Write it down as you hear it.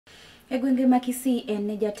Gwenge ma Kisii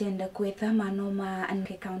en Jotend Kweth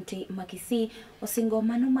Manok County ma Kisii osingo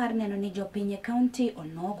mano mar neno ni jopiny county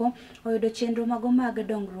onogo oyudo chenro mago mag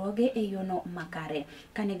dongruoge e yono makare.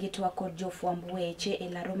 Kane gitwak kod jofwamb weche e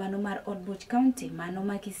laro mano mar od buch county mano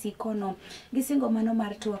ma Kisii kono, gisingo mano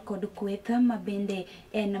mar twak kod kweth ma bende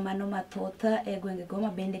en mano mathoth e gwenge go ma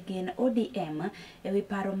bende gin ODM e wi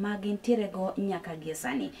paro ma gintiere go nyaka gie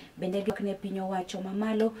sani. Bende gikne piny owacho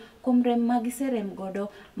mamalo kuom rem ma giserem godo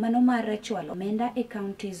mano mar chwalo omenda e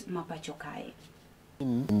counties ma pacho kae.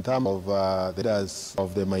 In terms of the leaders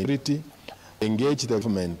of the minority, engage the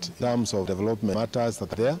government in terms of development matters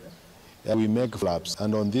that are there. We make flaps,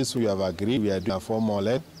 and on this we have agreed. We are doing a formal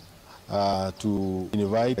letter to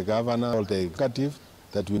invite the governor or the executive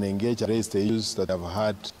that will engage and raise the issues that have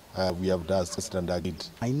had. We have discussed and agreed.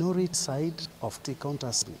 Minority side of the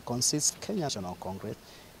contest consists Kenya National Congress,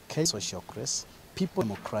 Kenya Social Congress, People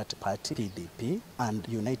Democratic Party (PDP) and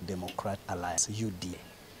United Democrat Alliance (UDA).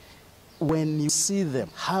 When you see them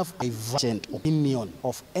have a divergent opinion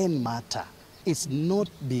of any matter, it's not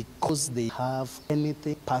because they have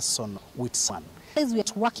anything personal with someone. As we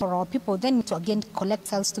are working for our people, then we to again collect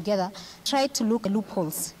ourselves together, try to look at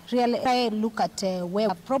loopholes, really try to look at where we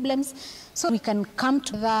have problems, so we can come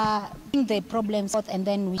to the problems and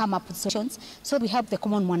then we come up with solutions, so we help the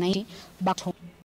common mwananchi back home.